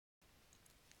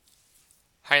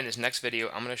Hi, in this next video,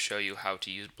 I'm going to show you how to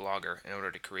use Blogger in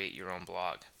order to create your own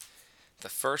blog. The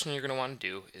first thing you're going to want to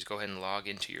do is go ahead and log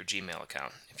into your Gmail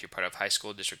account. If you're part of High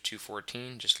School District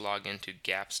 214, just log into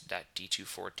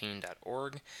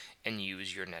gaps.d214.org and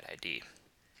use your NetID.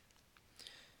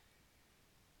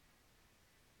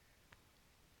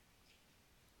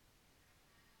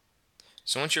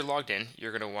 So once you're logged in,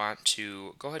 you're going to want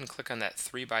to go ahead and click on that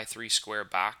 3x3 square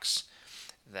box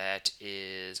that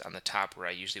is on the top where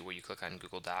you click on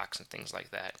Google Docs and things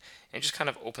like that, and just kind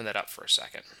of open that up for a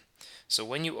second. So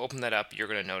when you open that up, you're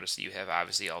going to notice that you have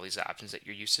obviously all these options that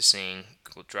you're used to seeing: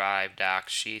 Google Drive,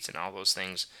 Docs, Sheets, and all those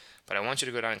things. But I want you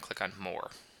to go down and click on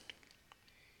More.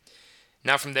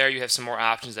 Now from there you have some more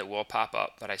options that will pop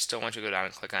up, but I still want you to go down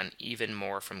and click on Even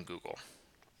More from Google.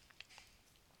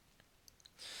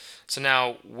 So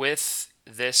now with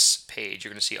this page,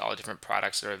 you're going to see all the different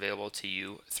products that are available to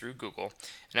you through Google.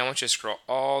 And I want you to scroll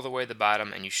all the way to the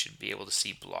bottom and you should be able to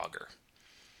see Blogger.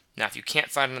 Now if you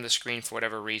can't find it on the screen for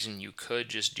whatever reason, you could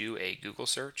just do a Google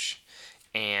search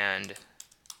and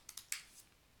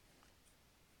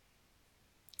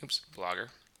Blogger.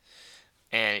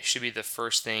 And it should be the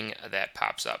first thing that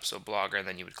pops up. So Blogger, and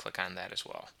then you would click on that as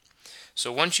well.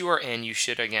 So once you are in, you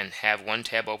should again have one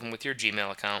tab open with your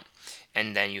Gmail account,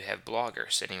 and then you have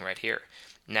Blogger sitting right here.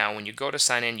 Now when you go to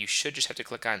sign in, you should just have to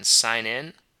click on sign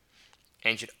in,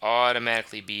 and you should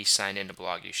automatically be signed into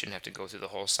Blogger. You shouldn't have to go through the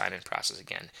whole sign in process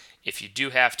again. If you do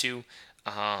have to,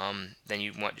 then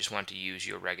you just want to use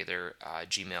your regular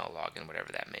Gmail login,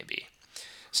 whatever that may be.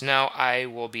 So now I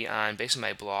will be on basically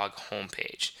my blog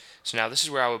homepage. So now this is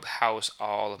where I would house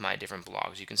all of my different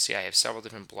blogs. You can see I have several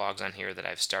different blogs on here that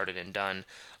I've started and done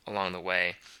along the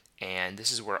way, and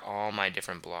this is where all my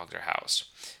different blogs are housed.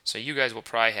 So you guys will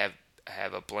probably have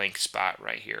a blank spot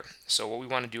right here. So what we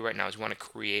want to do right now is we want to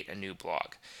create a new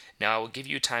blog. Now I will give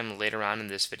you time later on in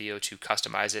this video to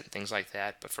customize it and things like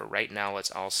that, but for right now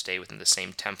let's all stay within the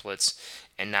same templates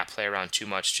and not play around too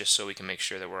much, just so we can make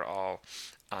sure that we're all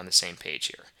on the same page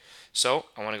here. So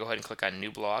I want to go ahead and click on New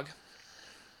Blog.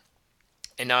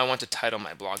 And now I want to title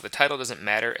my blog. The title doesn't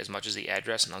matter as much as the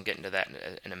address, and I'll get into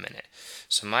that in a minute.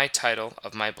 So my title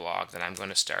of my blog that I'm going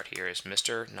to start here is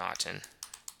Mr. Naughton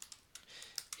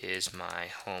is my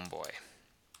homeboy.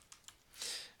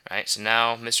 Alright, so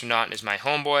now Mr. Naughton is my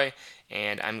homeboy,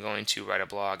 and I'm going to write a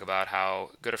blog about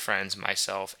how good of friends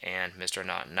myself and Mr.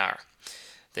 Naughton are.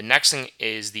 The next thing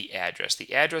is the address.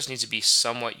 The address needs to be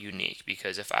somewhat unique,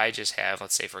 because if I just have,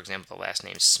 let's say for example, the last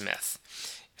name Smith,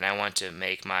 and I want to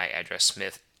make my address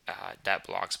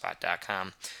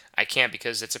smith.blogspot.com, I can't,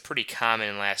 because it's a pretty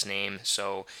common last name.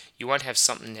 So you want to have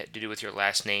something to do with your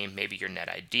last name, maybe your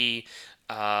NetID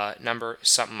number,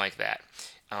 something like that.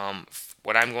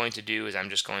 What I'm going to do is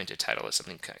I'm just going to title it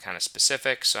something kind of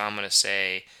specific. So I'm going to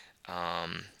say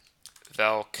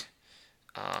Velk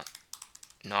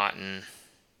Naughton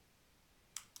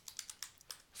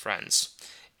Friends,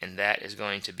 and that is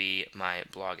going to be my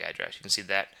blog address. You can see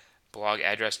that blog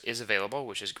address is available,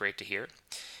 which is great to hear.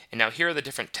 And now here are the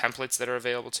different templates that are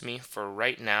available to me. For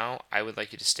right now, I would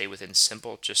like you to stay within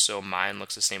simple, just so mine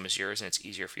looks the same as yours and it's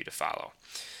easier for you to follow.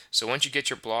 So once you get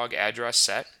your blog address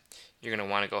set, you're going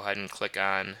to want to go ahead and click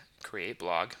on Create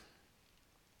Blog.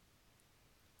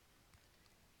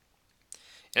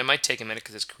 And it might take a minute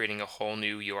because it's creating a whole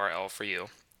new URL for you.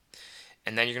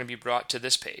 And then you're going to be brought to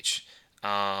this page.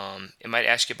 It might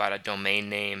ask you about a domain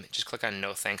name. Just click on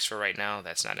No Thanks for right now.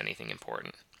 That's not anything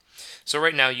important. So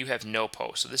right now you have no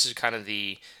post. So this is kind of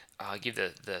give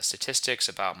the statistics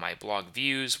about my blog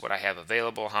views, what I have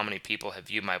available, how many people have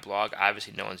viewed my blog.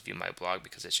 Obviously no one's viewed my blog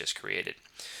because it's just created.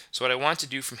 So what I want to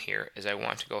do from here is I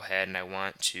want to go ahead and I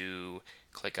want to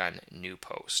click on New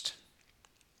Post.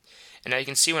 And now you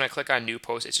can see when I click on New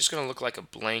Post, it's just going to look like a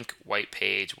blank white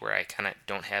page where I kind of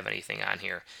don't have anything on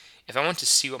here. If I want to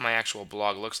see what my actual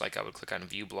blog looks like, I would click on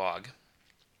View Blog.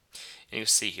 And you'll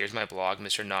see here's my blog,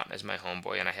 Mr. Naughton is my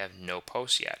homeboy, and I have no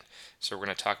posts yet. So we're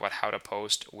going to talk about how to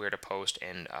post, where to post,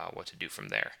 and what to do from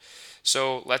there.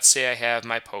 So let's say I have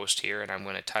my post here, and I'm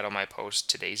going to title my post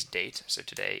today's date. So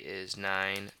today is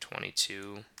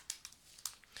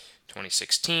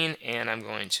 9/22/2016, and I'm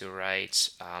going to write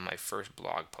my first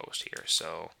blog post here.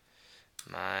 So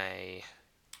my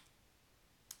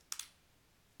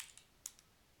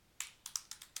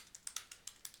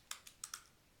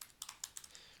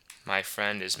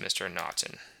friend is Mr.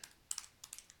 Naughton.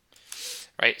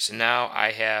 Right, so now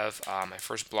I have my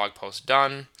first blog post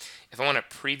done. If I want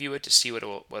to preview it to see what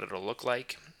it'll look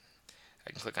like, I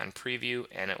can click on preview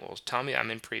and it will tell me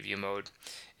I'm in preview mode,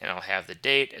 and I'll have the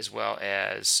date as well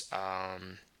as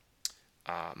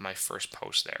my first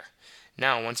post there.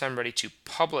 Now once I'm ready to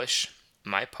publish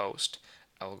my post,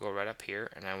 I will go right up here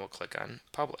and I will click on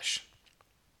publish.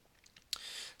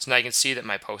 So now you can see that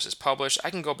my post is published. I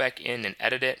can go back in and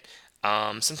edit it.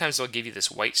 Sometimes they'll give you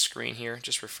this white screen here.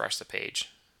 Just refresh the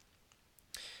page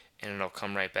and it'll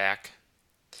come right back.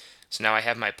 So now I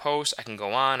have my post. I can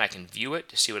go on, I can view it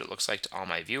to see what it looks like to all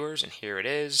my viewers, and here it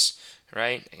is,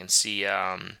 right? I can see,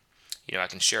 I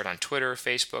can share it on Twitter,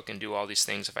 Facebook, and do all these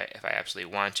things if I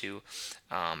absolutely want to.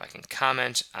 I can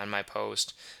comment on my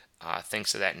post,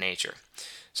 things of that nature.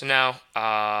 So now,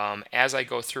 as I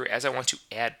go through, as I want to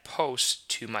add posts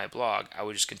to my blog, I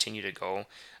would just continue to go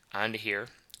onto here,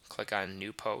 click on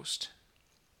New Post,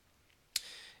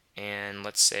 and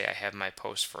let's say I have my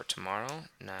post for tomorrow,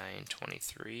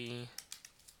 9/23.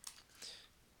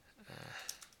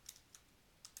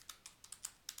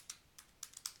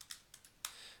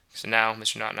 So now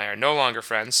Mr. Knott and I are no longer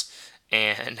friends,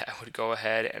 and I would go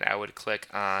ahead and I would click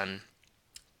on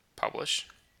Publish.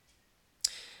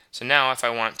 So now if I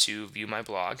want to view my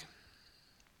blog,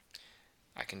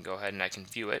 I can go ahead and I can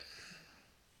view it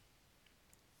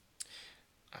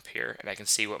up here, and I can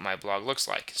see what my blog looks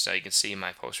like. So you can see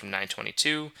my post from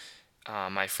 9/22.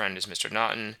 My friend is Mr.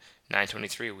 Naughton.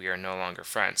 9/23. We are no longer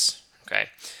friends. Okay.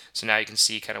 So now you can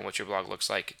see kind of what your blog looks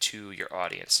like to your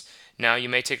audience. Now you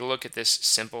may take a look at this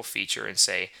simple feature and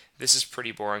say, this is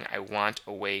pretty boring. I want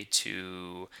a way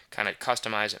to kind of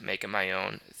customize it, make it my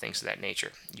own, things of that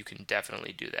nature. You can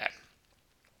definitely do that.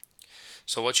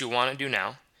 So what you want to do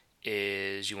now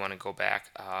is you want to go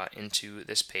back into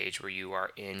this page where you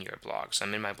are in your blog. So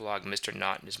I'm in my blog. Mr.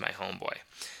 Naughton is my homeboy.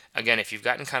 Again, if you've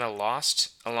gotten kind of lost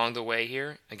along the way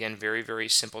here, again, very, very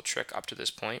simple trick up to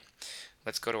this point.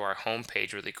 Let's go to our home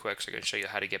page really quick so I can show you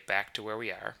how to get back to where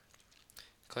we are.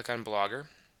 Click on Blogger,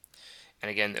 and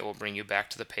again, it will bring you back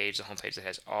to the page, the home page that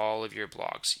has all of your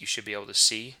blogs. You should be able to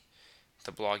see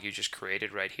the blog you just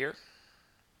created right here.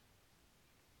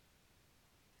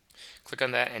 Click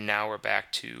on that, and now we're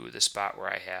back to the spot where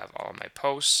I have all of my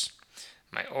posts,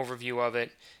 my overview of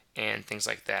it, and things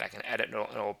like that. I can edit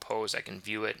an old post, I can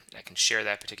view it, I can share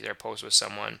that particular post with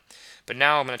someone. But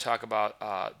now I'm going to talk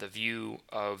about the view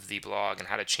of the blog and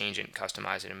how to change it and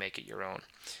customize it and make it your own.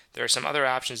 There are some other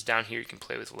options down here you can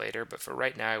play with later, but for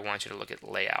right now I want you to look at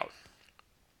layout.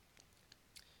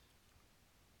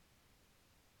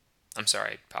 I'm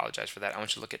sorry, I apologize for that. I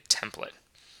want you to look at template.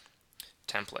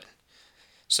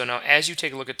 So now as you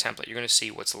take a look at template, you're going to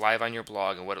see what's live on your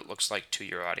blog and what it looks like to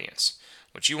your audience.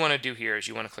 What you want to do here is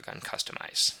you want to click on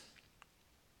Customize.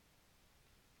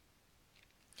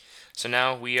 So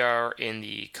now we are in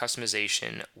the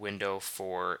customization window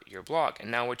for your blog.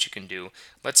 And now what you can do,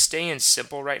 let's stay in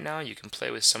simple right now. You can play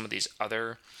with some of these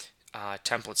other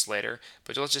templates later,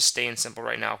 but let's just stay in simple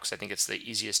right now because I think it's the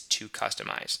easiest to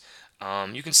customize.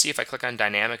 You can see if I click on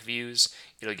dynamic views,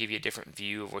 it'll give you a different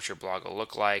view of what your blog will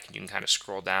look like. You can kind of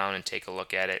scroll down and take a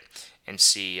look at it and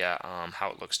see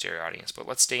how it looks to your audience. But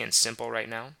let's stay in simple right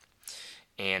now.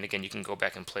 And again, you can go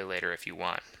back and play later if you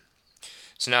want.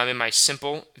 So now I'm in my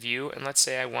simple view, and let's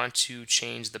say I want to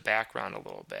change the background a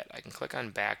little bit. I can click on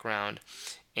background,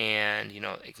 and you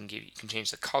can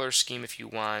change the color scheme if you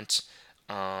want,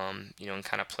 and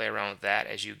kind of play around with that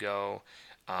as you go.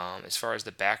 As far as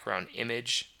the background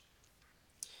image,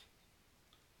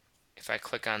 if I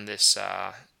click on this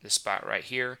spot right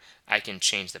here, I can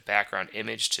change the background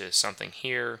image to something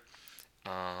here.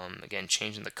 Again,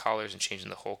 changing the colors and changing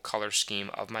the whole color scheme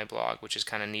of my blog, which is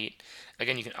kind of neat.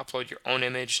 Again, you can upload your own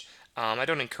image. I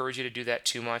don't encourage you to do that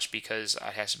too much because it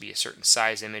has to be a certain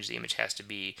size image. The image has to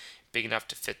be big enough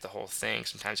to fit the whole thing.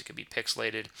 Sometimes it could be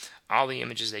pixelated. All the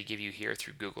images they give you here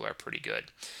through Google are pretty good.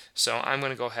 So I'm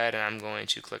going to go ahead and I'm going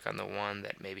to click on the one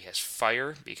that maybe has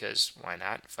fire, because why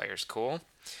not? Fire's cool.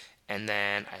 And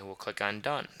then I will click on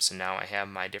done. So now I have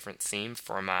my different theme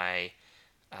for my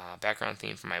background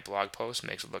theme for my blog post.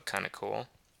 Makes it look kind of cool.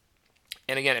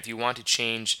 And again, if you want to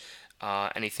change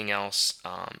anything else,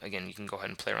 again, you can go ahead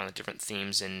and play around with different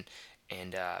themes and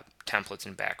templates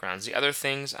and backgrounds. The other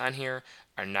things on here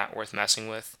are not worth messing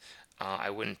with. I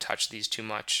wouldn't touch these too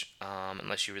much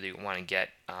unless you really want to get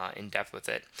in depth with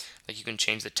it. Like you can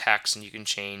change the text and you can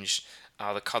change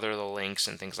the color of the links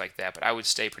and things like that, but I would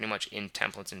stay pretty much in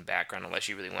templates and background unless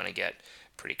you really want to get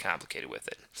pretty complicated with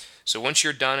it. So once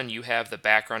you're done and you have the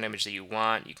background image that you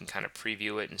want, you can kind of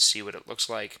preview it and see what it looks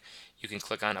like. You can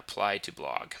click on Apply to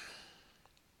Blog.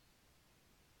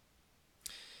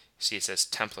 See, it says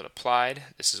Template Applied.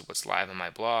 This is what's live on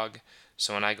my blog.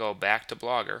 So when I go back to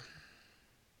Blogger,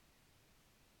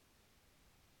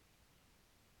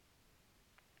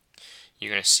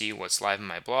 you're going to see what's live in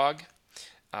my blog.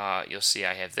 You'll see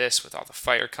I have this with all the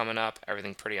fire coming up,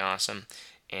 everything pretty awesome,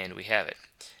 and we have it.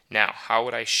 Now, how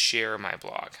would I share my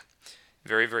blog?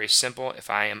 Very, very simple. If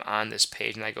I am on this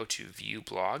page and I go to view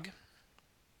blog,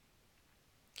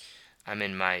 I'm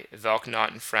in my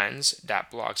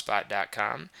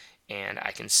velknaughtonfriends.blogspot.com, and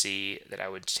I can see that I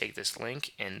would take this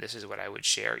link, and this is what I would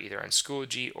share either on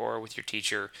Schoology or with your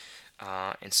teacher,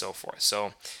 and so forth.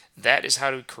 So that is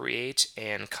how to create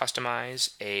and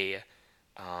customize a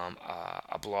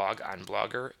blog on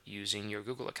Blogger using your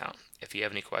Google account. If you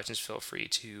have any questions, feel free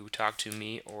to talk to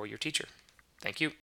me or your teacher. Thank you.